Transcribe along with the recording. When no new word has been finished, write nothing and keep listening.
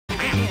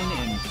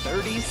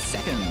30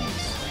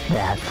 seconds.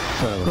 That's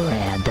so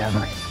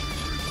random.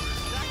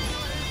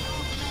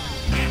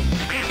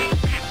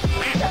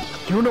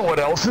 You know what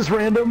else is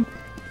random?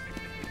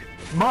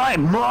 My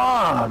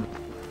mom!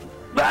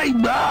 My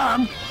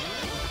mom!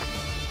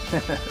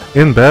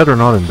 In bed or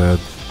not in bed?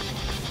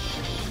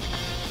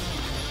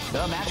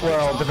 The match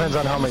Well, it depends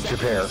on how much you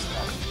pay.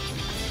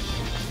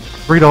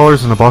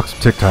 $3 in a box of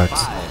Tic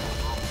Tacs.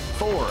 5,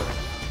 4,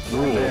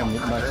 Damn,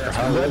 nice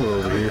combo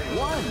over here.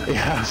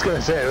 Yeah, I was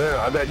gonna say,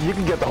 that you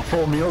can get the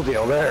full meal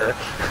deal there.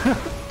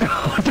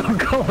 Don't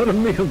call it a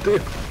meal deal.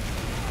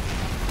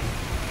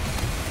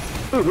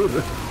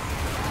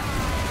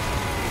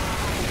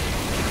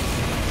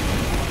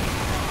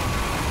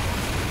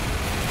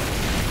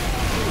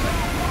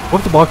 What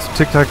if the box of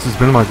Tic Tacs has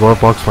been in my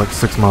glove box for like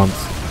 6 months?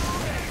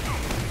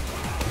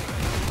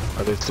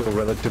 Are they still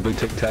relatively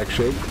Tic Tac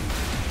shaped?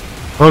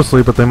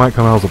 Mostly, but they might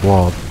come out as a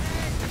blob.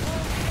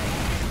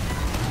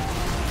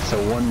 So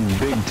one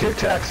big Tic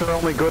Tacs are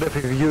only good if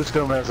you've used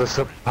them as a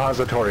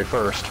suppository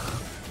first.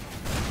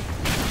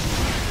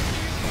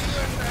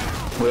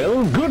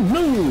 Well, good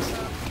news!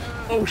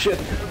 Oh shit.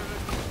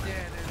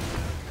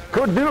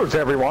 Good news,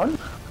 everyone!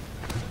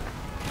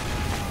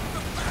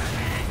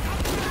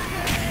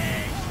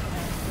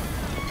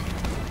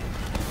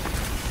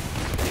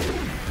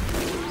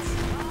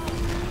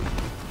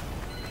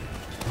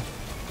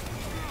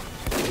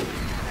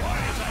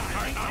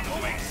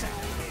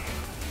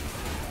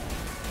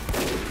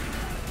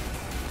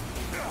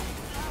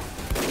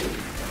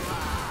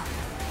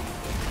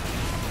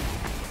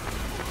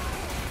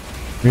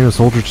 Me and a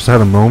soldier just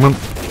had a moment.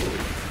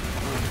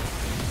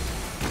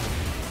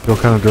 Feel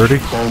kind of dirty.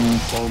 Bum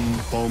bum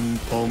bum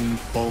bum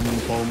bum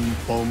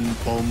bum bum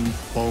bum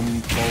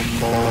bum bum bum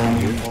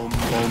bum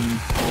bum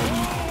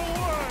bum.